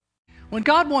When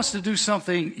God wants to do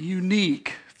something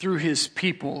unique through his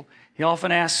people, he often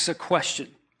asks a question.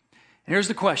 And here's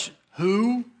the question: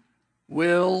 who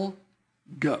will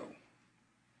go?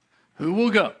 Who will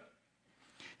go?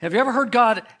 Have you ever heard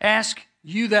God ask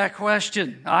you that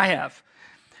question? I have.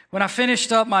 When I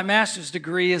finished up my master's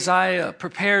degree, as I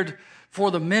prepared for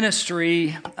the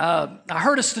ministry, I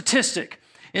heard a statistic.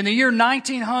 In the year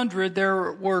 1900,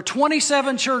 there were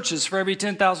 27 churches for every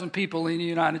 10,000 people in the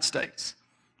United States.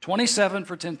 27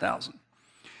 for 10,000.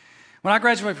 When I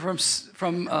graduated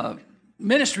from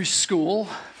ministry school,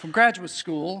 from graduate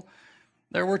school,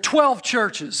 there were 12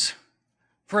 churches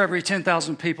for every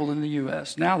 10,000 people in the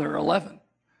U.S. Now there are 11.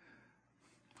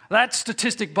 That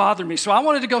statistic bothered me, so I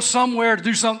wanted to go somewhere to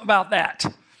do something about that.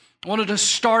 I wanted to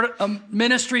start a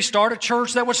ministry, start a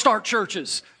church that would start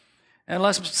churches. And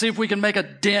let's see if we can make a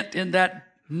dent in that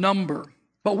number.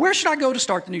 But where should I go to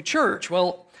start the new church?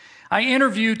 Well, I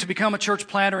interviewed to become a church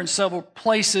planter in several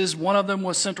places. One of them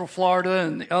was Central Florida,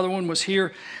 and the other one was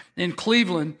here in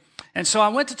Cleveland. And so I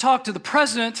went to talk to the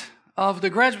president of the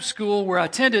graduate school where I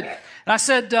attended, and I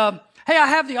said, hey, I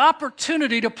have the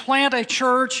opportunity to plant a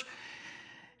church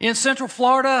in Central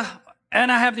Florida, and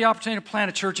I have the opportunity to plant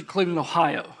a church in Cleveland,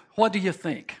 Ohio. What do you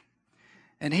think?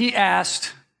 And he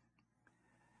asked,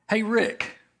 hey,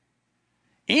 Rick,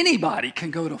 anybody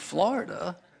can go to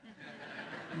Florida,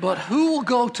 but who will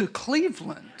go to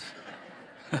Cleveland?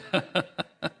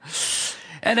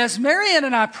 And as Marianne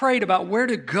and I prayed about where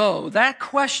to go, that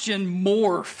question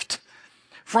morphed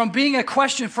from being a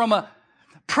question from a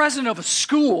president of a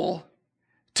school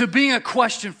to being a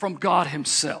question from God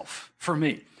himself for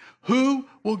me. Who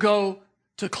will go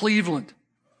to Cleveland?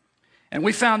 And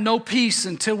we found no peace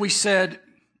until we said,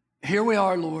 here we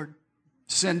are, Lord,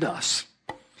 send us.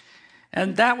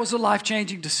 And that was a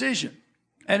life-changing decision.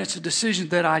 And it's a decision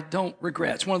that I don't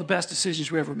regret. It's one of the best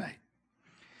decisions we ever made.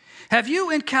 Have you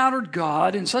encountered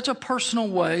God in such a personal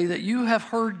way that you have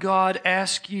heard God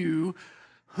ask you,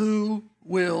 who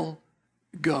will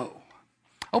go?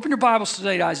 Open your Bibles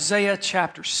today to Isaiah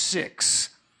chapter 6.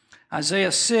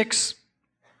 Isaiah 6.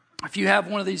 If you have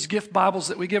one of these gift Bibles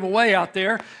that we give away out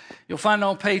there, you'll find it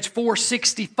on page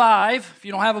 465. If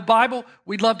you don't have a Bible,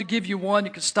 we'd love to give you one.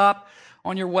 You can stop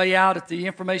on your way out at the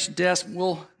information desk, and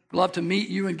we'll love to meet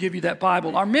you and give you that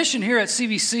Bible. Our mission here at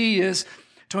CVC is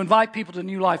to invite people to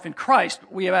new life in Christ.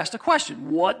 We have asked a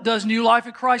question: what does new life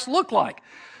in Christ look like?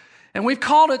 And we've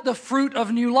called it the fruit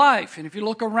of new life. And if you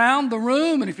look around the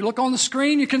room and if you look on the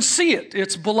screen, you can see it.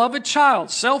 It's beloved child,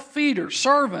 self-feeder,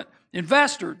 servant,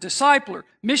 investor, discipler,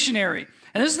 missionary.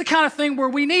 And this is the kind of thing where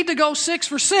we need to go 6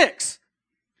 for 6.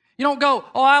 You don't go,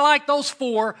 oh, I like those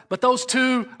 4, but those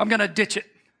 2, I'm going to ditch it.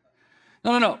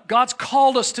 No. God's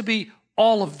called us to be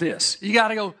all of this. You got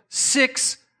to go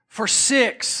 6 for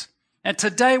 6. And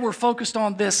today we're focused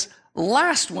on this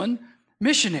last one,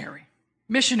 missionary.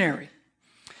 Missionary.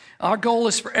 Our goal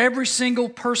is for every single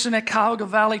person at Cuyahoga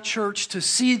Valley Church to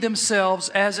see themselves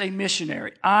as a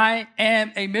missionary. I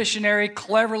am a missionary,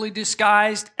 cleverly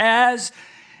disguised as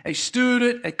a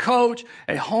student, a coach,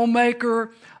 a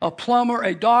homemaker, a plumber,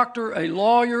 a doctor, a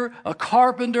lawyer, a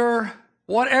carpenter,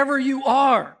 whatever you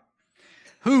are.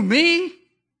 Who, me?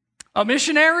 A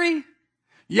missionary?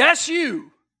 Yes,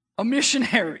 you, a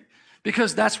missionary,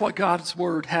 because that's what God's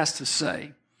word has to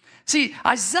say. See,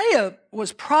 Isaiah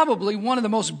was probably one of the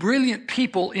most brilliant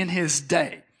people in his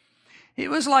day. He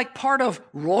was like part of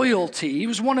royalty. He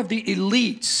was one of the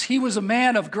elites. He was a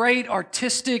man of great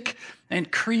artistic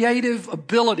and creative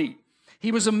ability.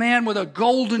 He was a man with a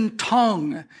golden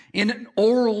tongue in an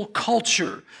oral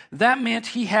culture. That meant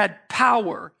he had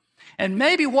power. And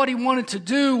maybe what he wanted to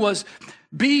do was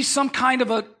be some kind of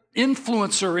an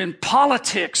influencer in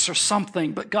politics or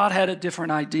something, but God had a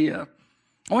different idea.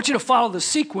 I want you to follow the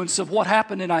sequence of what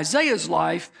happened in Isaiah's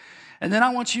life, and then I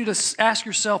want you to ask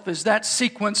yourself, is that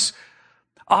sequence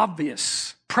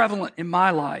obvious, prevalent in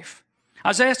my life?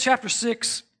 Isaiah chapter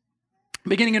 6,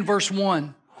 beginning in verse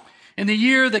 1. In the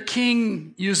year that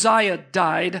King Uzziah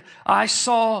died, I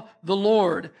saw the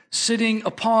Lord sitting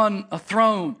upon a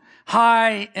throne,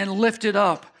 high and lifted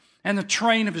up, and the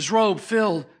train of his robe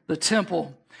filled the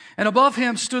temple. And above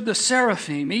him stood the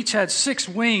seraphim. Each had 6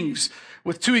 wings.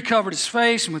 With 2 he covered his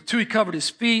face, and with 2 he covered his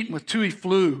feet, and with 2 he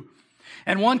flew.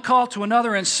 And one called to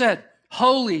another and said,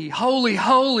 Holy, holy,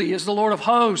 holy is the Lord of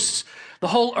hosts. The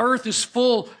whole earth is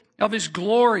full of his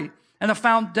glory. And the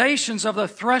foundations of the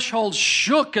threshold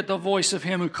shook at the voice of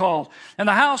him who called. And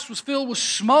the house was filled with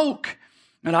smoke.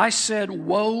 And I said,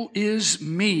 Woe is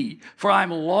me, for I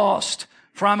am lost.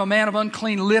 For I am a man of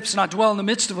unclean lips, and I dwell in the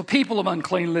midst of a people of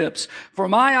unclean lips. For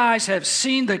my eyes have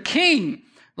seen the King,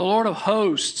 the Lord of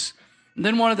hosts. And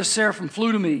then one of the seraphim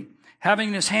flew to me, having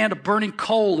in his hand a burning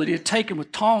coal that he had taken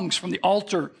with tongs from the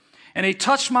altar. And he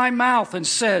touched my mouth and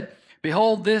said,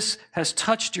 Behold, this has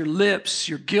touched your lips.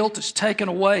 Your guilt is taken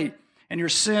away, and your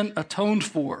sin atoned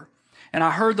for. And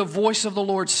I heard the voice of the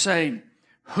Lord saying,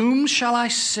 Whom shall I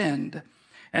send,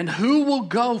 and who will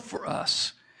go for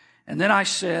us? And then I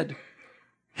said,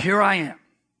 Here I am.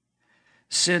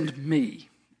 Send me.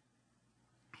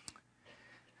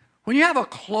 When you have a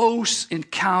close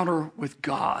encounter with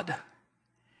God,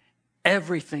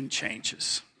 everything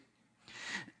changes.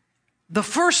 The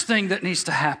first thing that needs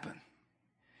to happen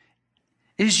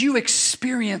is you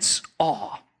experience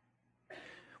awe.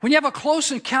 When you have a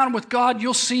close encounter with God,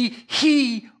 you'll see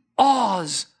He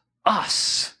awes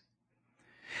us.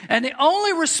 And the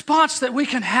only response that we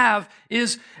can have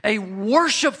is a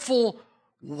worshipful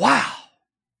wow.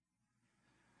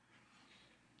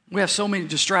 We have so many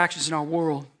distractions in our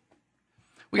world.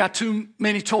 We got too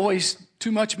many toys,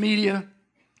 too much media,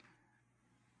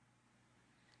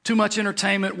 too much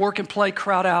entertainment, work and play,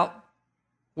 crowd out,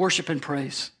 worship and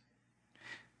praise.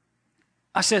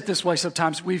 I say it this way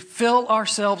sometimes. We fill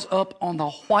ourselves up on the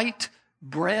white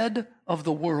bread of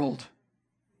the world,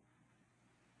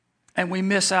 and we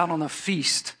miss out on the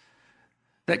feast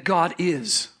that God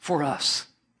is for us.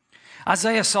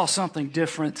 Isaiah saw something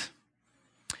different.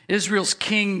 Israel's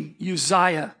king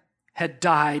Uzziah had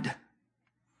died.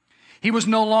 He was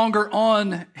no longer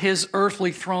on his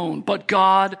earthly throne, but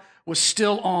God was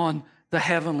still on the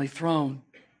heavenly throne.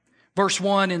 Verse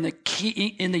 1, in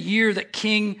the year that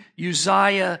King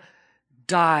Uzziah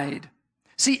died.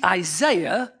 See,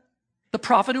 Isaiah, the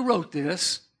prophet who wrote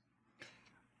this,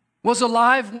 was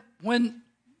alive when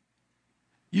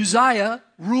Uzziah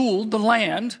ruled the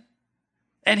land,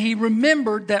 and he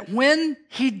remembered that when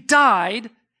he died,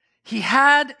 he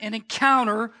had an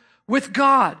encounter with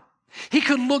God. He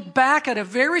could look back at a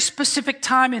very specific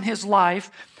time in his life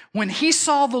when he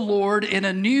saw the Lord in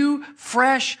a new,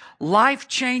 fresh,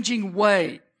 life-changing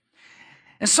way.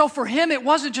 And so for him, it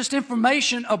wasn't just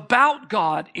information about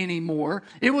God anymore.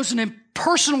 It was an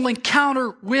personal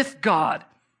encounter with God.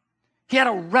 He had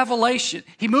a revelation.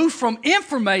 He moved from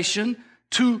information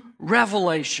to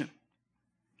revelation.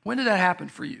 When did that happen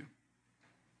for you?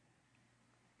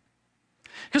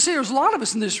 Because see, there's a lot of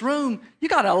us in this room, you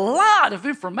got a lot of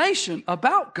information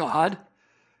about God,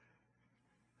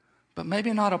 but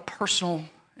maybe not a personal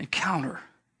encounter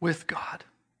with God.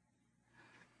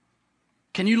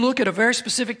 Can you look at a very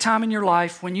specific time in your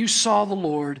life when you saw the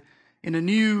Lord in a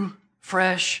new,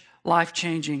 fresh,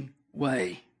 life-changing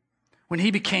way? When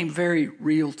He became very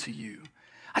real to you?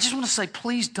 I just want to say,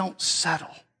 please don't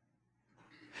settle.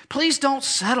 Please don't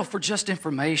settle for just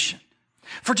information,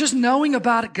 for just knowing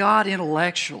about God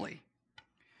intellectually.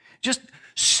 Just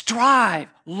strive,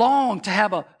 long to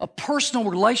have a personal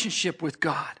relationship with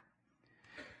God.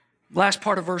 Last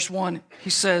part of verse 1, he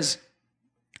says,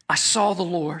 I saw the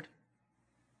Lord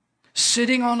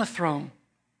sitting on a throne,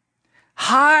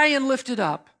 high and lifted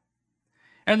up,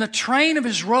 and the train of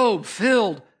His robe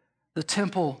filled the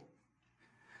temple.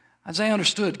 Isaiah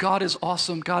understood God is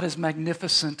awesome, God is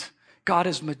magnificent, God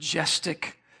is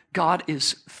majestic, God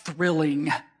is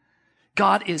thrilling,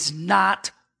 God is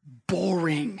not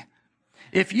boring.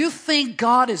 If you think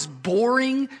God is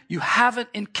boring, you haven't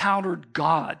encountered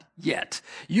God yet.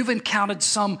 You've encountered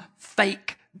some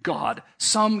fake God,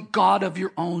 some God of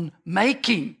your own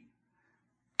making.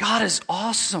 God is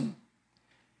awesome.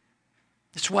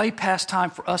 It's way past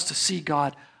time for us to see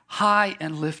God high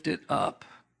and lifted up.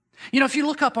 You know, if you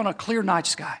look up on a clear night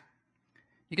sky,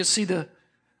 you can see the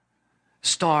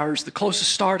stars. The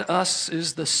closest star to us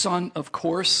is the sun, of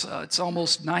course. It's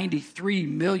almost 93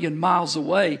 million miles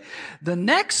away. The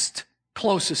next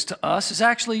closest to us is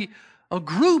actually a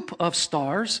group of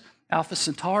stars, Alpha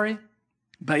Centauri,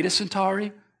 Beta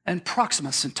Centauri, and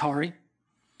Proxima Centauri.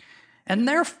 And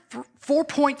they're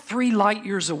 4.3 light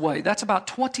years away. That's about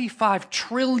 25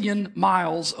 trillion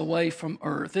miles away from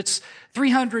Earth. It's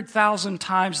 300,000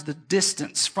 times the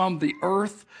distance from the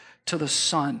Earth to the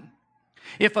sun.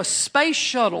 If a space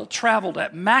shuttle traveled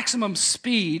at maximum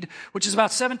speed, which is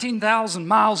about 17,000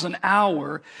 miles an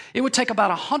hour, it would take about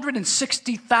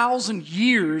 160,000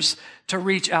 years to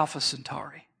reach Alpha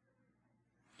Centauri.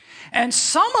 And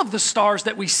some of the stars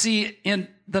that we see in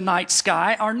the night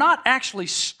sky are not actually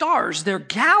stars, they're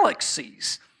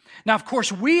galaxies. Now, of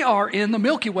course, we are in the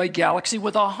Milky Way galaxy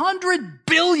with 100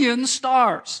 billion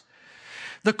stars.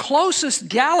 The closest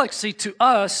galaxy to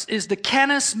us is the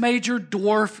Canis Major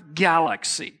Dwarf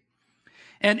Galaxy.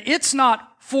 And it's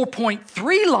not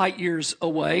 4.3 light years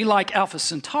away like Alpha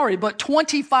Centauri, but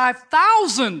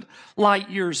 25,000 light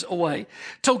years away.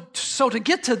 So to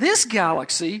get to this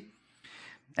galaxy,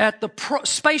 at the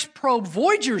space probe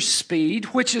Voyager's speed,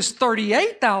 which is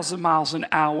 38,000 miles an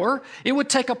hour, it would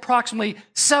take approximately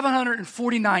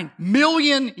 749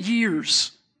 million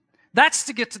years. That's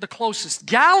to get to the closest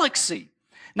galaxy.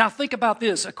 Now think about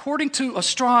this. According to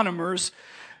astronomers,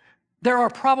 there are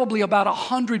probably about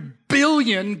 100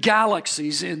 billion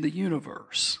galaxies in the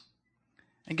universe.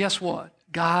 And guess what?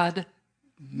 God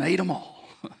made them all.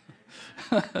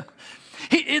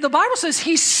 The Bible says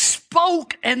He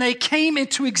spoke and they came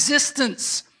into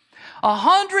existence.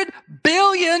 100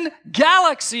 billion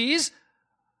galaxies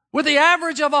with the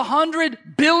average of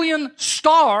 100 billion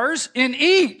stars in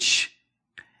each.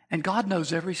 And God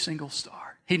knows every single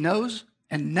star. He knows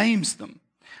and names them.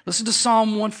 Listen to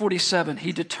Psalm 147.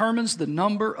 He determines the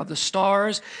number of the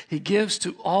stars. He gives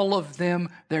to all of them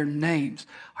their names.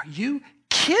 Are you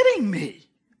kidding me?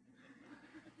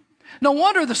 No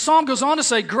wonder the psalm goes on to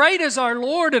say, great is our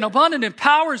Lord and abundant in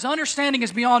power. His understanding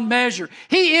is beyond measure.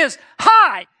 He is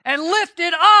high and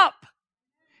lifted up.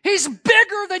 He's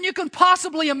bigger than you can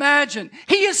possibly imagine.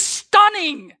 He is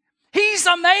stunning. He's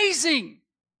amazing.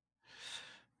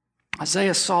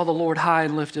 Isaiah saw the Lord high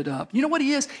and lifted up. You know what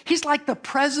He is? He's like the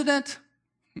president,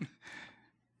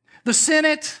 the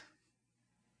Senate,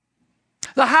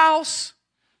 the House,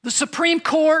 the Supreme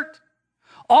Court,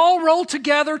 all rolled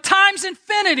together times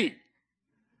infinity.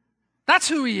 That's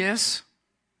who He is.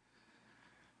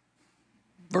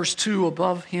 Verse 2,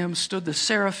 above Him stood the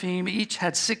seraphim. Each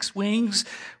had 6 wings.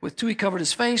 With 2 He covered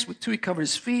His face, with 2 He covered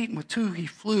His feet, and with 2 He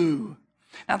flew.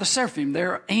 Now the seraphim,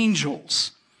 they're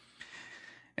angels.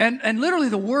 And literally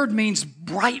the word means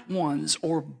bright ones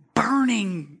or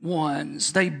burning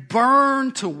ones. They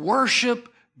burn to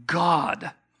worship God.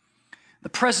 The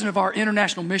president of our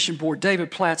International Mission Board,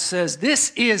 David Platt, says,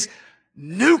 this is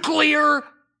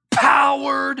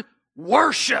nuclear-powered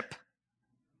worship.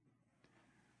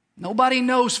 Nobody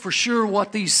knows for sure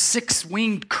what these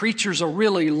 6-winged creatures are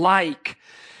really like.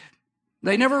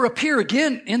 They never appear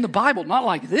again in the Bible, not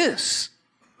like this.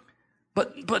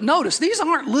 But notice, these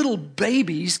aren't little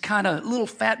babies, kind of little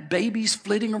fat babies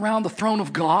flitting around the throne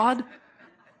of God.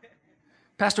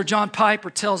 Pastor John Piper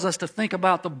tells us to think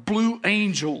about the blue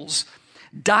angels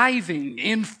diving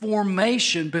in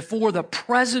formation before the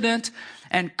president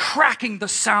and cracking the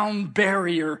sound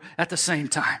barrier at the same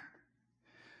time.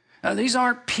 Now, these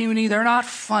aren't puny, they're not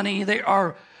funny, they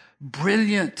are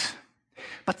brilliant.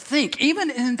 But think, even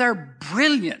in their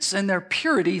brilliance and their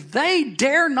purity, they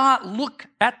dare not look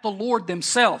at the Lord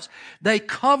themselves. They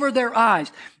cover their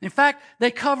eyes. In fact, they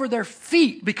cover their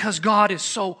feet because God is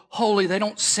so holy. They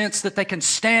don't sense that they can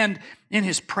stand in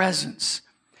His presence.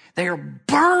 They are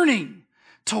burning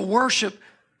to worship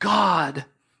God.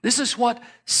 This is what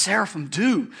seraphim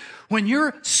do. When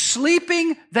you're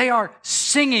sleeping, they are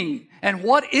singing. And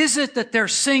what is it that they're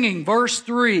singing? Verse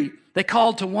 3. They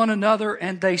called to one another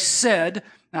and they said,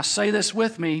 now say this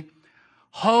with me,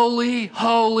 holy,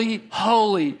 holy,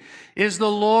 holy is the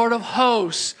Lord of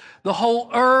hosts. The whole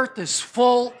earth is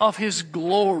full of His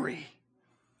glory.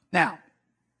 Now,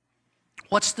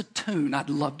 what's the tune? I'd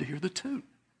love to hear the tune.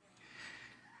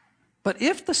 But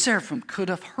if the seraphim could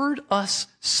have heard us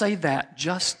say that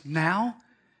just now,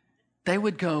 they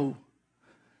would go,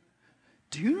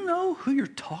 do you know who you're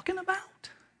talking about?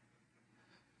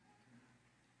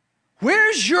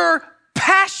 Where's your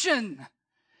passion?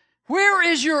 Where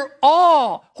is your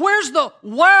awe? Where's the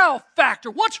wow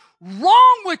factor? What's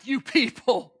wrong with you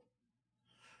people?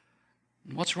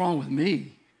 What's wrong with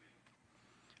me?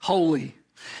 Holy.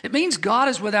 It means God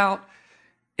is without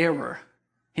error.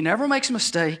 He never makes a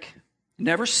mistake. He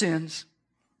never sins.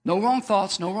 No wrong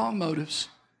thoughts, no wrong motives.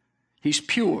 He's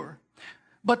pure.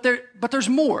 But there's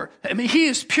more. I mean, He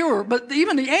is pure, but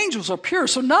even the angels are pure.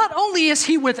 So not only is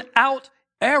He without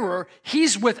error,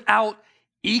 He's without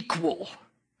equal.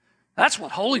 That's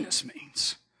what holiness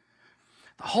means.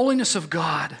 The holiness of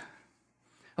God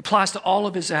applies to all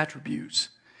of His attributes.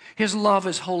 His love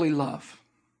is holy love.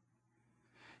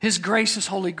 His grace is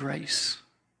holy grace.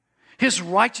 His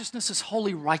righteousness is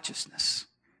holy righteousness.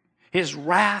 His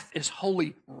wrath is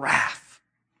holy wrath.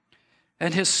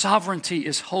 And His sovereignty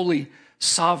is holy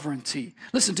sovereignty.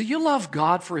 Listen, do you love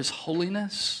God for His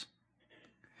holiness?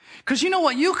 Because you know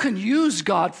what? You can use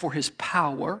God for His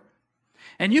power,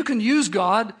 and you can use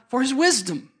God for His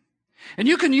wisdom, and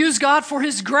you can use God for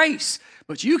His grace,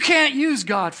 but you can't use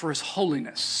God for His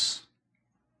holiness.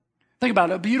 Think about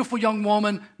it. A beautiful young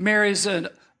woman marries an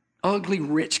ugly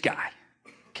rich guy,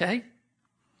 okay?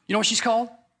 You know what she's called?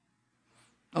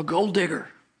 A gold digger.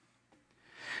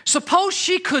 Suppose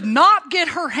she could not get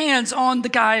her hands on the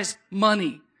guy's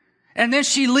money, and then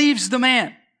she leaves the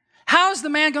man. How's the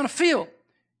man going to feel?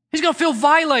 He's going to feel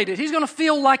violated. He's going to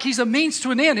feel like he's a means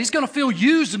to an end. He's going to feel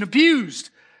used and abused.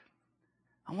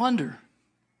 I wonder,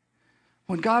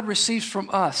 when God receives from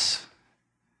us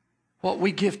what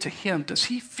we give to him, does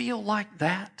he feel like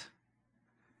that?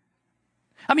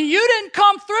 I mean, you didn't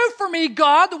come through for me,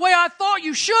 God, the way I thought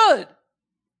you should.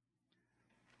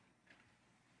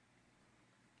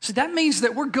 See, that means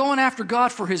that we're going after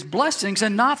God for his blessings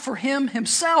and not for him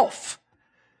himself.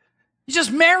 You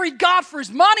just married God for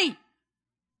his money.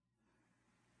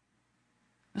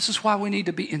 This is why we need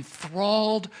to be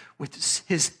enthralled with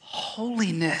his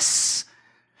holiness.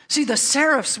 See, the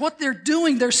seraphs, what they're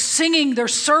doing, they're singing, they're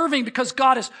serving because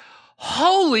God is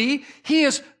holy, he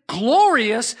is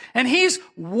glorious, and he's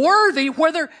worthy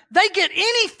whether they get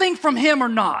anything from him or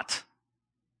not.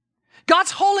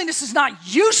 God's holiness is not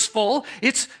useful,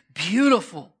 it's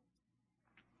beautiful.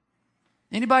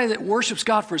 Anybody that worships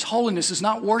God for his holiness is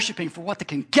not worshiping for what they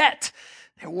can get.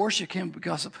 They worship him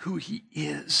because of who he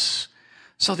is.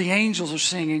 So the angels are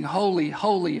singing, holy,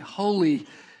 holy, holy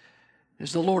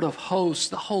is the Lord of hosts.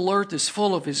 The whole earth is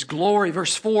full of his glory.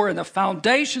 Verse 4, and the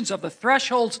foundations of the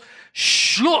thresholds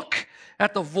shook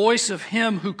at the voice of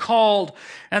him who called,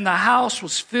 and the house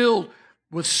was filled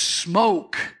with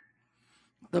smoke.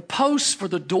 The posts for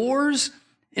the doors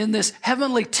in this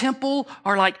heavenly temple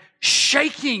are like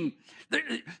shaking.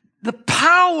 The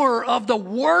power of the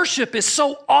worship is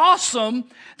so awesome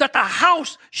that the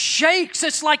house shakes.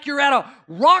 It's like you're at a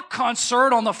rock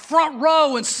concert on the front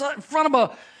row in front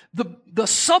of the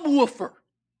subwoofer.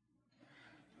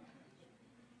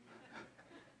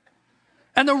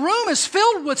 And the room is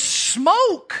filled with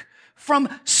smoke from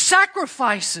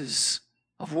sacrifices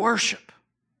of worship.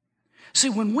 See,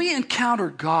 when we encounter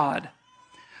God,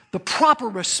 the proper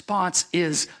response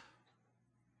is,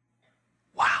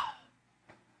 wow.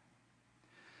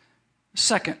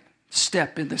 Second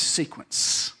step in this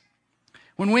sequence.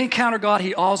 When we encounter God,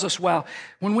 he awes us wow.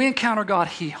 When we encounter God,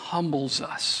 he humbles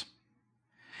us.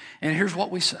 And here's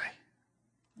what we say.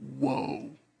 Whoa.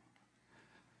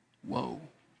 Whoa.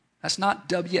 That's not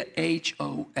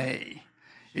W-H-O-A.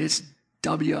 It's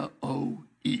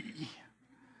W-O-E.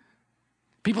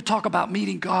 People talk about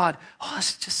meeting God. Oh,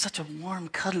 it's just such a warm,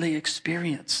 cuddly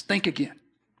experience. Think again.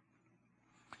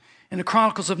 In the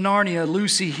Chronicles of Narnia,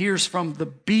 Lucy hears from the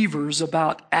beavers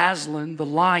about Aslan, the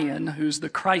lion, who's the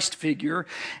Christ figure,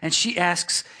 and she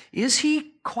asks, is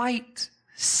he quite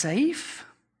safe?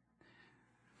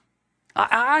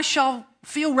 I shall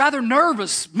feel rather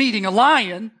nervous meeting a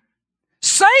lion.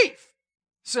 Safe,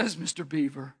 says Mr.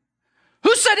 Beaver.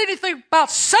 Who said anything about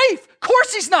safe? Of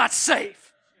course he's not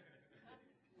safe.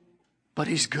 But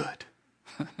he's good.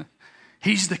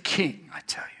 He's the king, I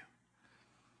tell you.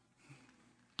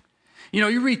 You know,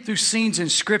 you read through scenes in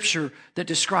Scripture that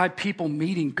describe people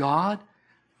meeting God.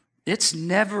 It's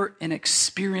never an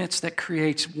experience that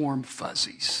creates warm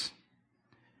fuzzies.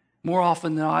 More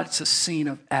often than not, it's a scene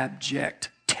of abject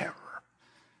terror.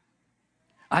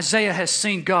 Isaiah has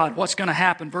seen God. What's going to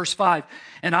happen? Verse 5,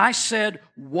 and I said,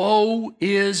 woe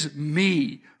is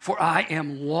me, for I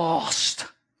am lost.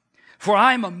 For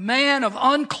I am a man of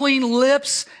unclean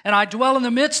lips, and I dwell in the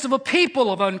midst of a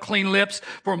people of unclean lips.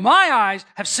 For my eyes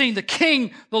have seen the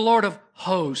King, the Lord of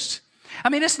hosts. I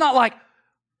mean, it's not like,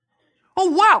 oh,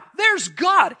 wow, there's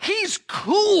God. He's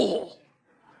cool.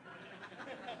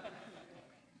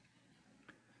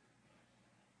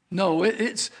 No,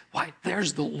 it's, why,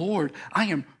 there's the Lord. I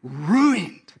am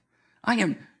ruined. I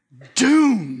am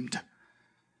doomed.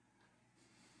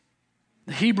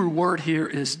 The Hebrew word here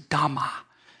is dama.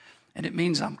 And it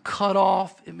means I'm cut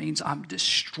off. It means I'm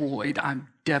destroyed. I'm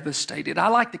devastated. I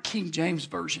like the King James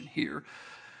Version here,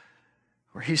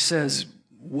 where he says,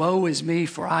 woe is me,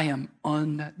 for I am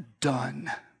undone.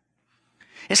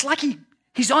 It's like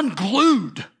he's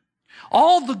unglued.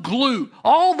 All the glue,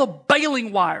 all the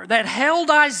baling wire that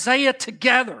held Isaiah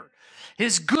together,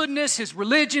 his goodness, his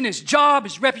religion, his job,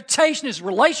 his reputation, his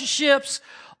relationships,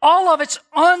 all of it's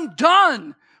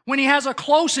undone when he has a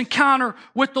close encounter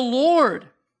with the Lord.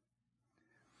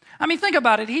 I mean, think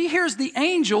about it. He hears the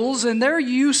angels and their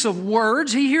use of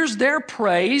words. He hears their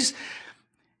praise,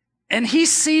 and he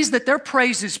sees that their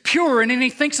praise is pure, and then he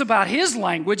thinks about his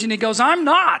language, and he goes, I'm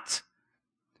not.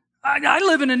 I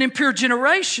live in an impure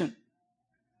generation.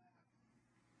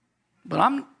 But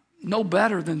I'm no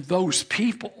better than those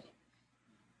people.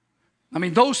 I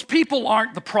mean, those people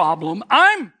aren't the problem.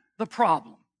 I'm the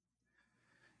problem.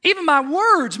 Even my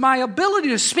words, my ability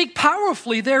to speak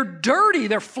powerfully, they're dirty,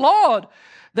 they're flawed,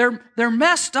 they're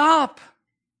messed up.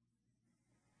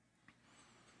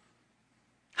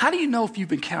 How do you know if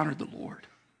you've encountered the Lord?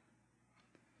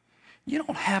 You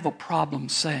don't have a problem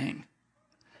saying,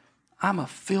 I'm a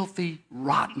filthy,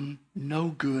 rotten, no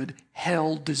good,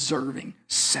 hell-deserving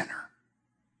sinner.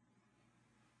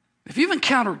 If you've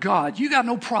encountered God, you got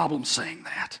no problem saying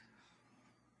that.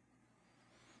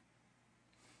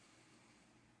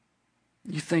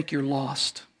 You think you're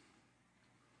lost.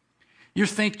 You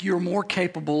think you're more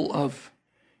capable of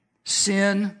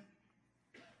sin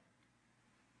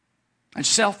and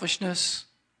selfishness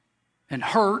and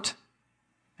hurt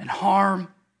and harm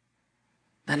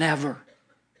than ever.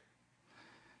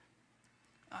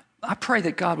 I pray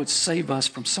that God would save us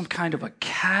from some kind of a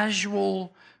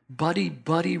casual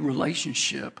buddy-buddy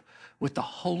relationship with the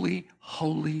holy,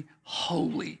 holy,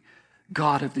 holy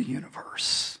God of the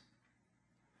universe.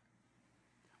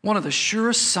 One of the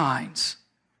surest signs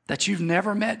that you've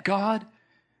never met God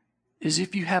is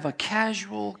if you have a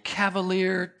casual,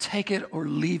 cavalier, take it or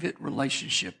leave it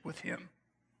relationship with Him.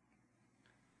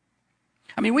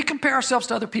 I mean, we compare ourselves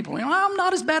to other people. You know, I'm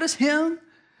not as bad as him,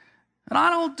 and I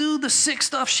don't do the sick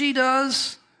stuff she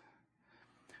does.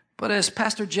 But as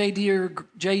Pastor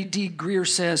J.D. Greer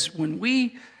says, when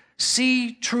we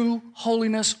see true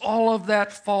holiness, all of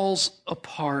that falls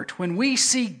apart. When we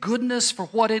see goodness for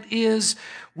what it is,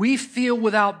 we feel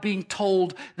without being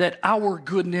told that our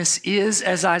goodness is,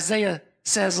 as Isaiah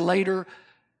says later,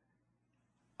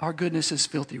 our goodness is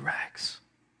filthy rags.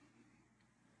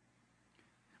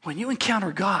 When you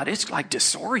encounter God, it's like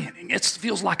disorienting. It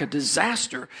feels like a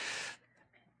disaster.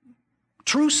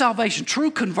 True salvation,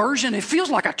 true conversion, it feels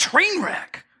like a train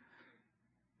wreck.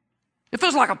 It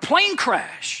feels like a plane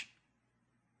crash.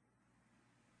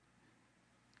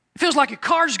 It feels like your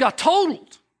car just got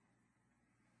totaled.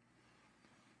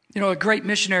 You know, a great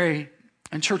missionary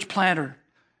and church planter,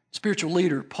 spiritual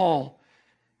leader, Paul,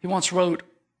 he once wrote,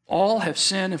 "All have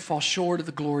sinned and fall short of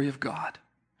the glory of God."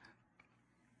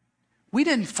 We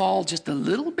didn't fall just a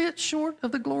little bit short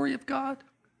of the glory of God.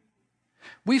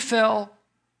 We fell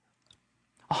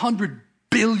 100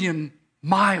 billion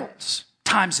miles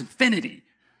times infinity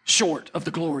short of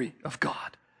the glory of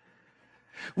God.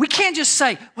 We can't just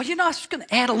say, well, you know, I'm just going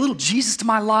to add a little Jesus to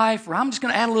my life, or I'm just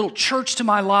going to add a little church to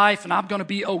my life, and I'm going to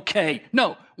be okay.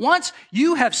 No, once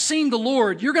you have seen the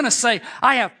Lord, you're going to say,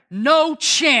 I have no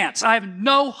chance. I have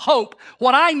no hope.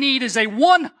 What I need is a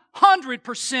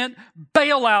 100%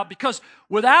 bailout, because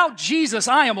without Jesus,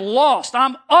 I am lost.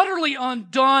 I'm utterly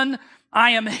undone.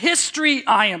 I am history.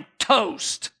 I am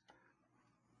toast.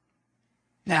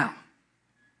 Now,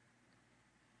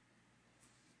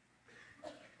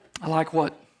 I like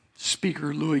what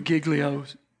Speaker Louis Giglio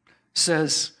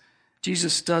says.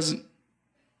 Jesus doesn't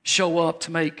show up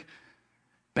to make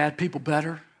bad people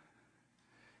better.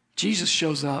 Jesus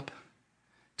shows up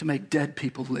to make dead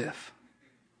people live.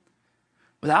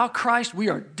 Without Christ, we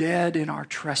are dead in our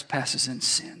trespasses and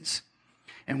sins.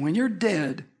 And when you're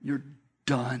dead, you're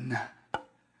done.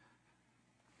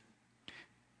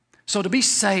 So to be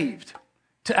saved,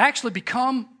 to actually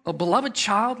become a beloved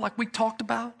child like we talked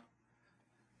about,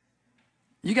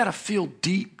 you got to feel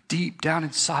deep, deep down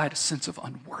inside a sense of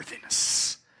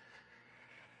unworthiness.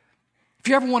 If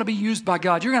you ever want to be used by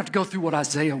God, you're going to have to go through what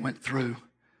Isaiah went through.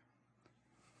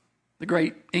 The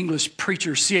great English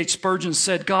preacher C.H. Spurgeon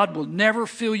said, God will never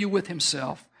fill you with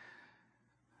himself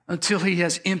until he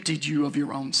has emptied you of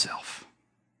your own self.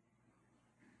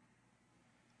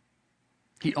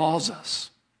 He awes us.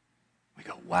 We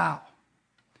go, wow.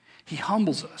 He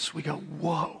humbles us. We go,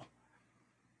 whoa.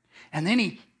 And then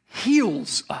he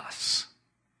heals us.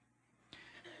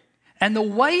 And the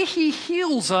way he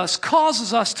heals us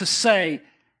causes us to say,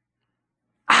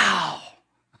 ow.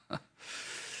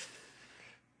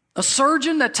 A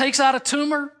surgeon that takes out a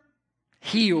tumor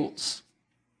heals.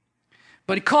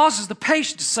 But he causes the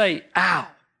patient to say, ow.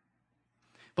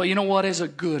 But you know what is a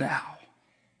good ow?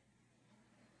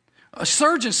 A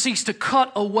surgeon seeks to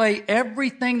cut away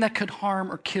everything that could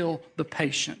harm or kill the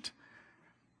patient.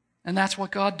 And that's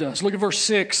what God does. Look at verse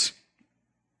 6.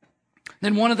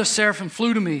 Then one of the seraphim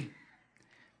flew to me,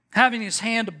 having in his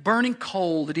hand a burning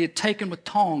coal that he had taken with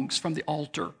tongs from the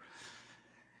altar.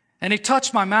 And he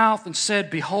touched my mouth and said,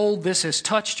 behold, this has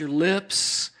touched your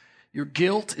lips. Your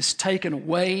guilt is taken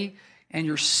away, and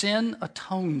your sin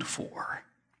atoned for.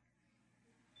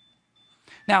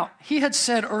 Now, he had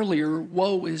said earlier,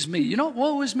 woe is me. You know what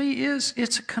woe is me is?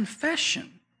 It's a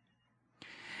confession.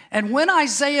 And when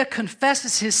Isaiah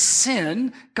confesses his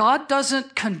sin, God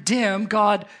doesn't condemn,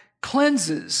 God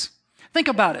cleanses. Think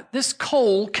about it. This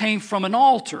coal came from an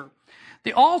altar.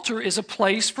 The altar is a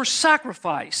place for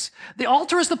sacrifice. The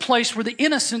altar is the place where the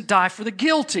innocent die for the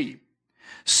guilty.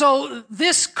 So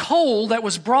this coal that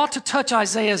was brought to touch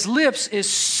Isaiah's lips is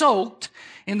soaked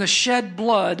in the shed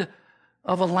blood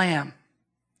of a lamb.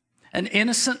 An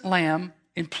innocent lamb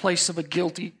in place of a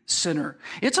guilty sinner.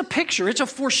 It's a picture, it's a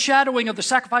foreshadowing of the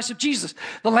sacrifice of Jesus,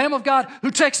 the Lamb of God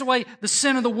who takes away the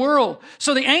sin of the world.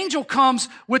 So the angel comes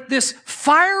with this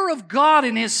fire of God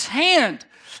in his hand.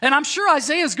 And I'm sure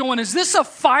Isaiah's going, is this a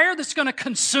fire that's going to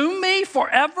consume me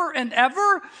forever and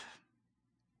ever?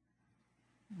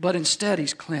 But instead,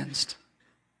 he's cleansed.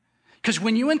 Because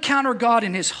when you encounter God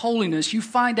in his holiness, you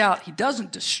find out he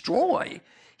doesn't destroy,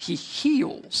 he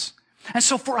heals. And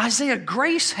so for Isaiah,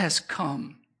 grace has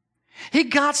come. He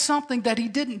got something that he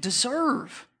didn't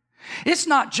deserve. It's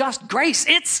not just grace,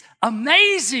 it's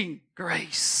amazing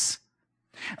grace.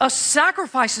 A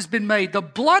sacrifice has been made. The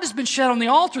blood has been shed on the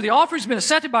altar. The offering has been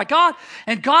accepted by God.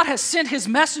 And God has sent his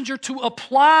messenger to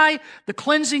apply the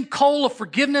cleansing coal of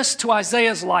forgiveness to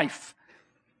Isaiah's life.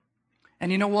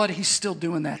 And you know what? He's still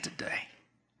doing that today.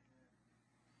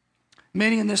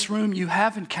 Many in this room, you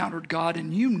have encountered God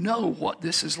and you know what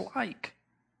this is like.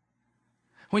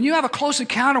 When you have a close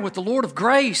encounter with the Lord of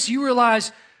grace, you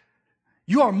realize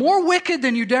you are more wicked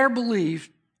than you dare believe,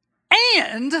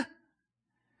 and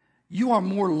you are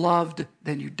more loved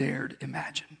than you dared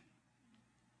imagine.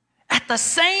 At the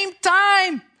same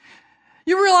time,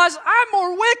 you realize I'm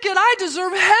more wicked, I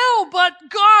deserve hell, but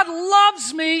God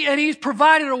loves me and he's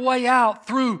provided a way out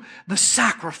through the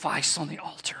sacrifice on the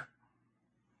altar.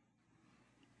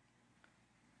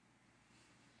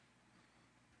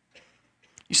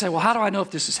 You say, well, how do I know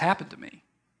if this has happened to me?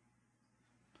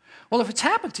 Well, if it's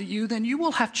happened to you, then you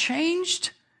will have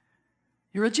changed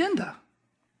your agenda,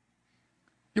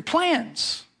 your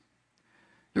plans,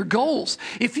 your goals.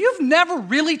 If you've never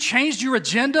really changed your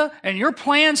agenda and your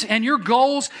plans and your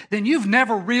goals, then you've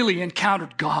never really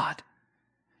encountered God.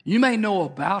 You may know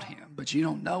about him, but you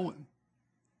don't know him.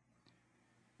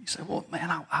 You say, well,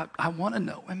 man, I want to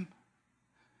know him.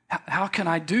 How can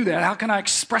I do that? How can I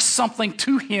express something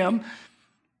to him?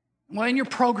 Well, in your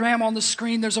program on the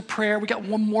screen, there's a prayer. We got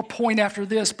one more point after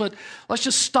this, but let's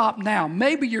just stop now.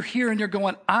 Maybe you're here and you're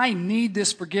going, I need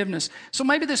this forgiveness. So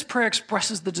maybe this prayer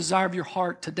expresses the desire of your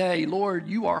heart today. Lord,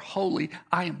 you are holy.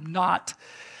 I am not.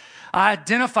 I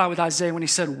identify with Isaiah when he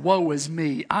said, woe is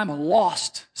me. I'm a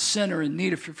lost sinner in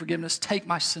need of your forgiveness. Take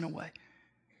my sin away.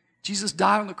 Jesus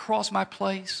died on the cross in my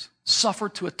place,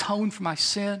 suffered to atone for my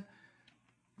sin,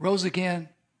 rose again,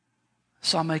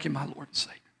 so I make him my Lord and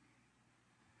Savior.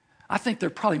 I think there are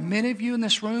probably many of you in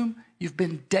this room, you've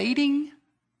been dating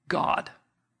God.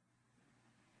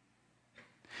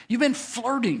 You've been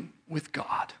flirting with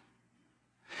God.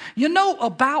 You know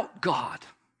about God,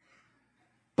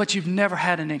 but you've never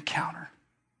had an encounter.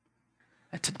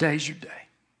 And today's your day.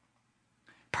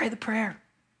 Pray the prayer.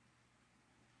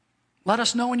 Let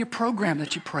us know in your program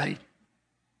that you prayed.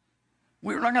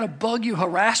 We're not going to bug you,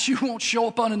 harass you, won't show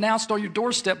up unannounced on your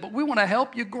doorstep, but we want to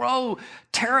help you grow.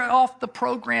 Tear it off the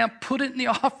program, put it in the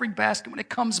offering basket when it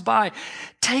comes by.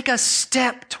 Take a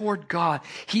step toward God.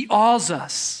 He awes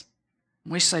us,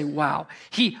 and we say, wow.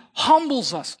 He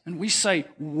humbles us, and we say,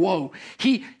 whoa.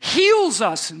 He heals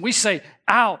us, and we say,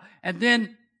 ow. And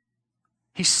then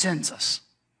he sends us.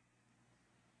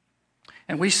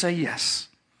 And we say, yes.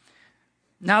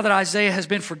 Now that Isaiah has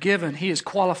been forgiven, he is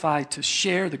qualified to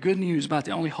share the good news about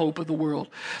the only hope of the world.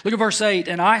 Look at verse 8.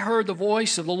 And I heard the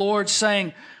voice of the Lord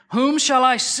saying, whom shall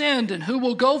I send and who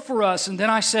will go for us? And then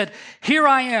I said, here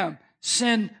I am,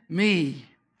 send me.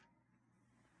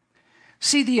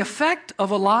 See, the effect of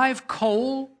a live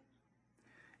coal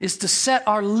is to set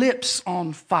our lips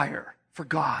on fire for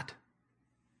God.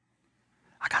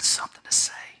 I got something to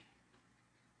say.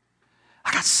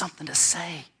 I got something to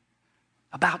say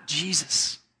about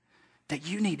Jesus that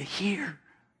you need to hear.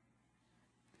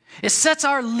 It sets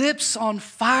our lips on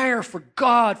fire for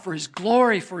God, for his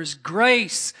glory, for his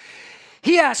grace.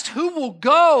 He asked, who will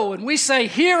go? And we say,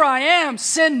 here I am,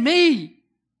 send me.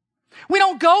 We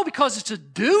don't go because it's a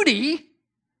duty.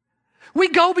 We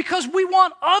go because we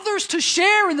want others to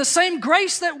share in the same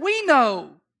grace that we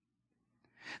know.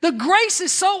 The grace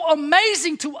is so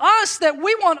amazing to us that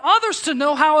we want others to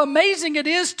know how amazing it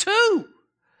is too.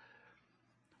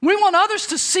 We want others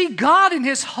to see God in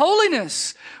his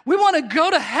holiness. We want to go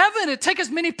to heaven and take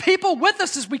as many people with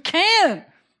us as we can.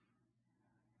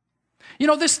 You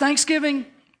know, this Thanksgiving,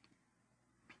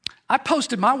 I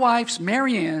posted my wife's,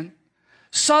 Marianne,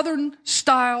 Southern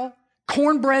style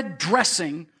cornbread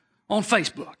dressing on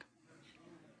Facebook.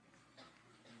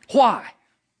 Why?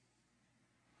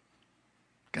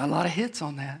 Got a lot of hits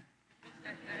on that.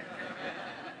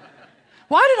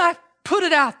 Why did I put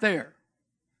it out there?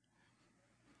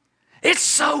 It's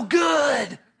so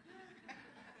good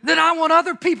that I want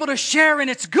other people to share in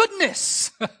its goodness.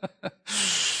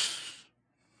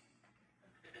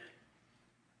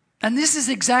 And this is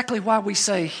exactly why we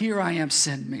say, here I am,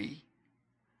 send me.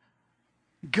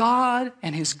 God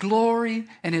and his glory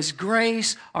and his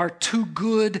grace are too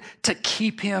good to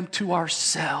keep him to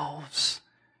ourselves.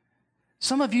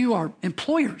 Some of you are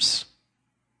employers.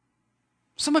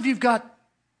 Some of you have got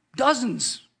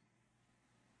dozens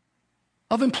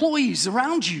of employees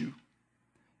around you.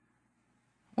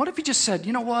 What if you just said,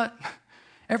 you know what?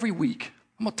 Every week,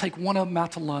 I'm going to take one of them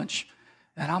out to lunch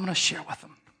and I'm going to share with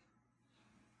them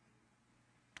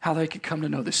how they could come to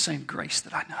know this same grace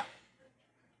that I know.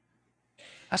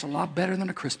 That's a lot better than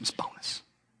a Christmas bonus.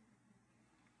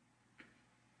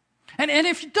 And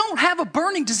if you don't have a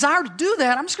burning desire to do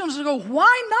that, I'm just going to go,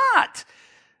 why not?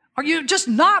 Are you just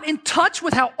not in touch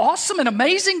with how awesome and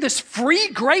amazing this free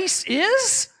grace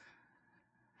is?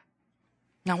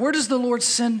 Now, where does the Lord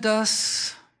send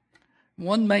us?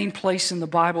 One main place in the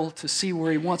Bible to see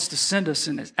where he wants to send us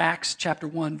in is Acts chapter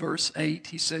 1, verse 8.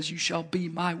 He says, you shall be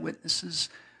my witnesses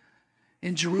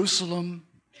in Jerusalem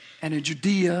and in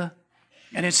Judea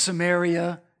and in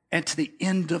Samaria and to the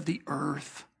end of the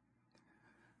earth.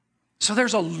 So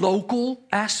there's a local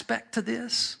aspect to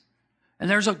this, and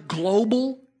there's a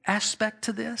global aspect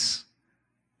to this.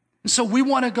 And so we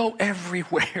want to go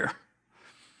everywhere.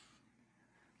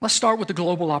 Let's start with the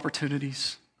global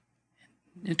opportunities.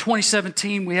 In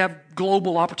 2017, we have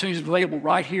global opportunities available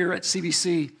right here at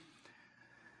CBC.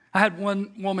 I had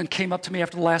one woman came up to me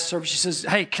after the last service. She says,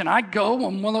 hey, can I go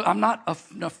on one of those? I'm not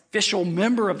an official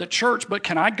member of the church, but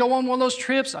can I go on one of those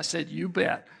trips? I said, you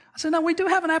bet. I said, no, we do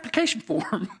have an application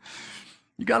form.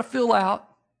 You got to fill out.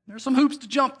 There's some hoops to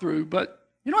jump through, but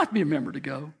you don't have to be a member to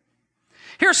go.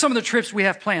 Here are some of the trips we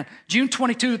have planned. June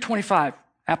 22 to 25,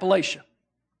 Appalachia.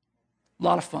 A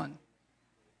lot of fun.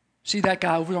 See that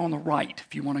guy over on the right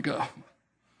if you want to go.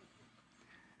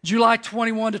 July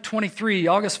 21 to 23,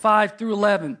 August 5 through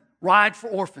 11, Ride for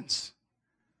Orphans.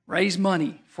 Raise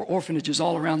money for orphanages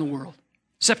all around the world.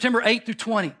 September 8 through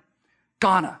 20,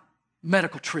 Ghana,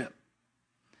 medical trip.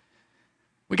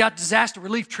 We got disaster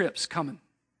relief trips coming.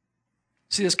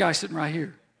 See this guy sitting right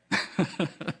here.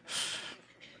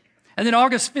 And then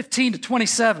August 15 to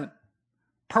 27,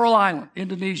 Pearl Island,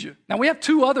 Indonesia. Now, we have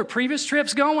 2 other previous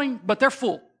trips going, but they're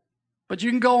full. But you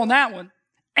can go on that one.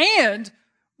 And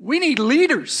we need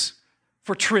leaders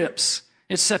for trips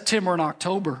in September and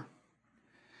October.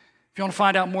 If you want to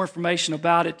find out more information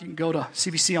about it, you can go to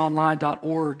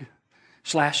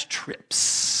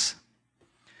cbconline.org/trips.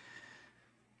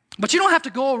 But you don't have to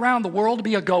go around the world to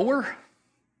be a goer.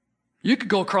 You could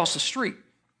go across the street.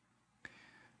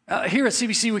 Here at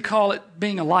CBC, we call it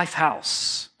being a life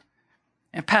house.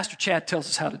 And Pastor Chad tells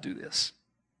us how to do this.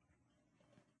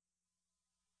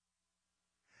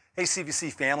 Hey,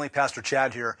 CVC family, Pastor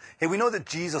Chad here. Hey, we know that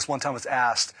Jesus one time was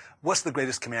asked, what's the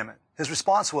greatest commandment? His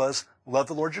response was, love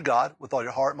the Lord your God with all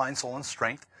your heart, mind, soul, and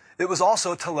strength. It was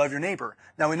also to love your neighbor.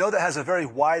 Now, we know that has a very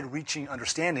wide-reaching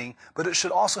understanding, but it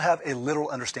should also have a literal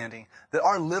understanding, that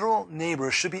our literal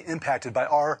neighbor should be impacted by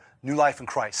our new life in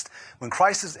Christ. When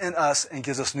Christ is in us and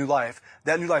gives us new life,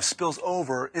 that new life spills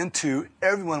over into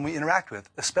everyone we interact with,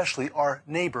 especially our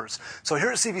neighbors. So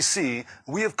here at CVC,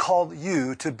 we have called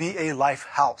you to be a life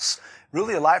house.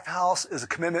 Really, a life house is a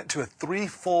commitment to a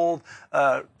threefold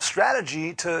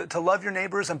strategy to love your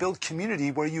neighbors and build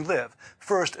community where you live.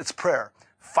 First, it's prayer.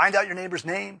 Find out your neighbor's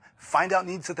name, find out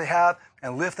needs that they have,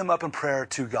 and lift them up in prayer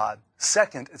to God.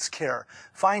 Second, it's care.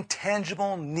 Find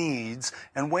tangible needs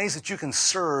and ways that you can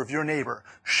serve your neighbor.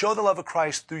 Show the love of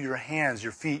Christ through your hands,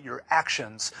 your feet, your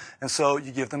actions, and so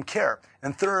you give them care.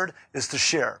 And third is to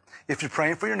share. If you're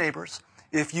praying for your neighbors,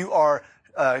 if you are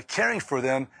caring for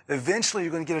them, eventually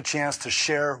you're going to get a chance to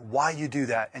share why you do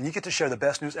that. And you get to share the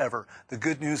best news ever, the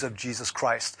good news of Jesus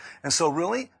Christ. And so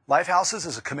really, Life Houses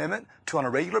is a commitment to, on a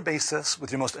regular basis,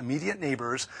 with your most immediate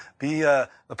neighbors, be the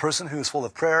person who is full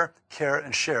of prayer, care,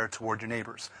 and share toward your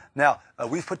neighbors. Now,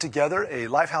 we've put together a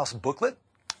Life House booklet.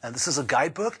 And this is a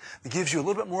guidebook that gives you a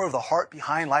little bit more of the heart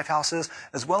behind Life Houses,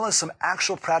 as well as some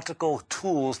actual practical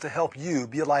tools to help you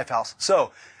be a Life House.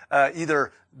 So,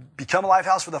 either become a Life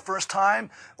House for the first time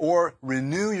or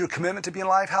renew your commitment to be a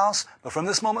Life House. But from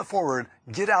this moment forward,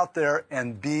 get out there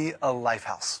and be a Life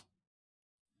House.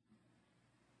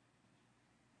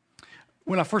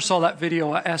 When I first saw that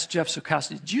video, I asked Jeff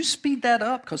Sukowski, did you speed that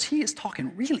up? Because he is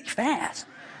talking really fast.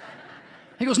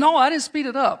 He goes, no, I didn't speed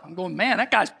it up. I'm going, man,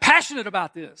 that guy's passionate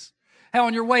about this. Hey,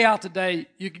 on your way out today,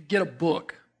 you could get a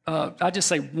book. I just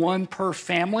say one per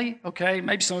family, okay?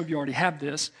 Maybe some of you already have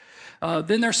this.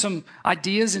 Then there's some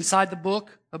ideas inside the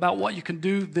book about what you can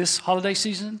do this holiday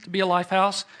season to be a Life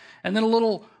House. And then a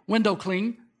little window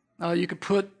clean. You could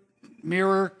put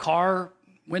mirror, car,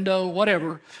 window,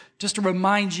 whatever, just to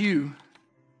remind you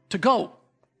to go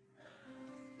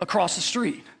across the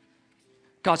street.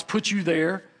 God's put you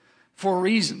there for a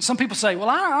reason. Some people say, well,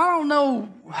 I don't know.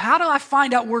 How do I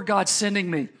find out where God's sending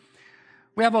me?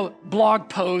 We have a blog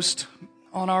post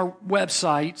on our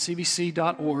website,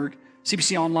 cbc.org,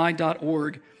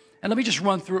 cbconline.org. And let me just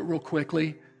run through it real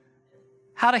quickly.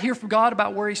 How to hear from God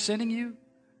about where He's sending you.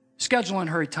 Schedule and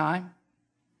hurry time.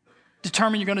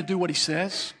 Determine you're going to do what He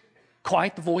says.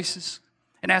 Quiet the voices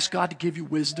and ask God to give you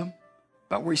wisdom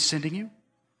about where He's sending you.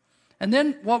 And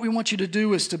then what we want you to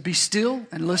do is to be still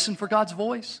and listen for God's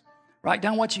voice. Write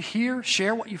down what you hear,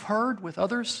 share what you've heard with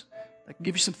others that can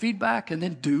give you some feedback, and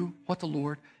then do what the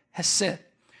Lord has said.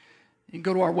 You can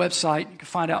go to our website, you can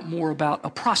find out more about a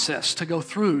process to go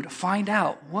through to find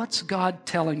out what's God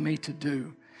telling me to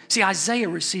do. See, Isaiah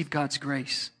received God's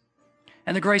grace,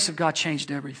 and the grace of God changed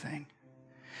everything.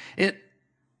 It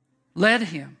led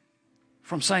him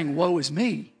from saying, woe is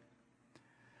me,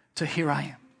 to here I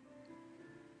am.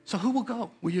 So who will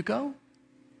go? Will you go?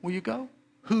 Will you go?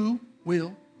 Who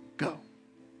will go?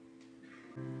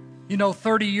 You know,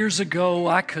 30 years ago,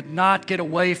 I could not get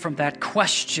away from that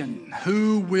question,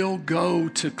 who will go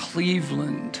to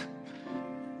Cleveland?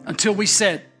 Until we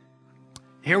said,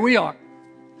 here we are,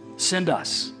 send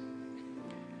us.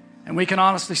 And we can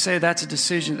honestly say that's a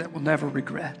decision that we'll never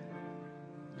regret.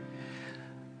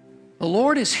 The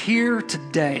Lord is here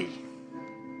today,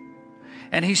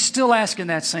 and He's still asking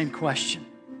that same question.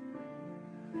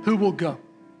 Who will go?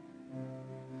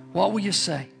 What will you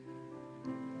say?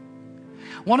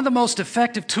 One of the most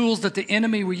effective tools that the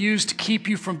enemy will use to keep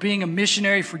you from being a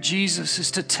missionary for Jesus is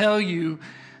to tell you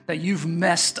that you've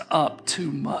messed up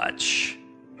too much.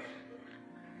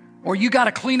 Or you got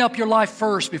to clean up your life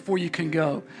first before you can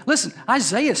go. Listen,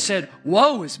 Isaiah said,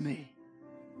 woe is me.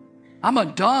 I'm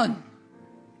undone.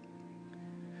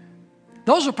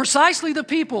 Those are precisely the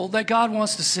people that God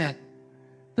wants to send.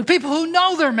 The people who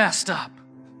know they're messed up,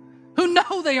 who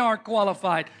know they aren't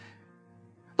qualified.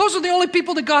 Those are the only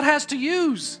people that God has to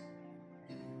use.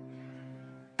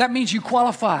 That means you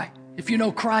qualify if you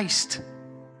know Christ.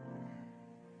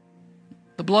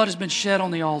 The blood has been shed on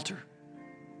the altar.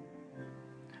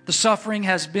 The suffering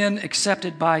has been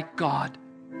accepted by God.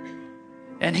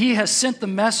 And He has sent the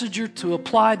messenger to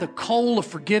apply the coal of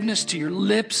forgiveness to your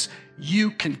lips.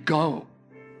 You can go.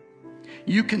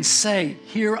 You can say,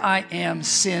 here I am,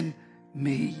 send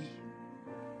me.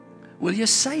 Will you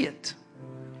say it?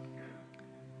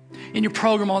 In your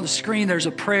program on the screen, there's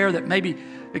a prayer that maybe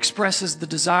expresses the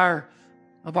desire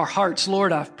of our hearts.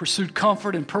 Lord, I've pursued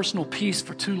comfort and personal peace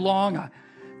for too long. I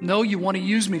know you want to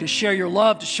use me to share your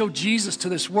love, to show Jesus to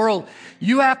this world.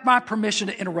 You have my permission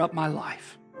to interrupt my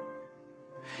life.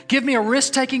 Give me a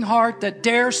risk-taking heart that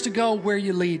dares to go where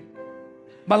you lead.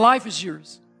 My life is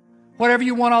yours. Whatever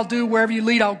you want, I'll do. Wherever you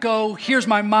lead, I'll go. Here's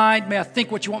my mind. May I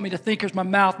think what you want me to think. Here's my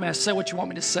mouth. May I say what you want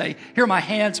me to say. Here are my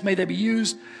hands. May they be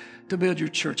used to build your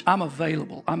church. I'm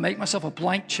available. I make myself a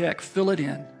blank check. Fill it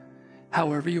in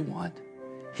however you want.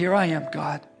 Here I am,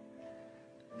 God.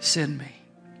 Send me.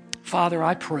 Father,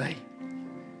 I pray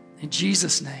in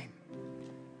Jesus' name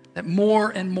that more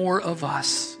and more of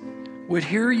us would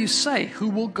hear you say, who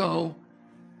will go?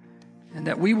 And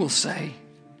that we will say,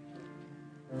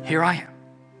 here I am.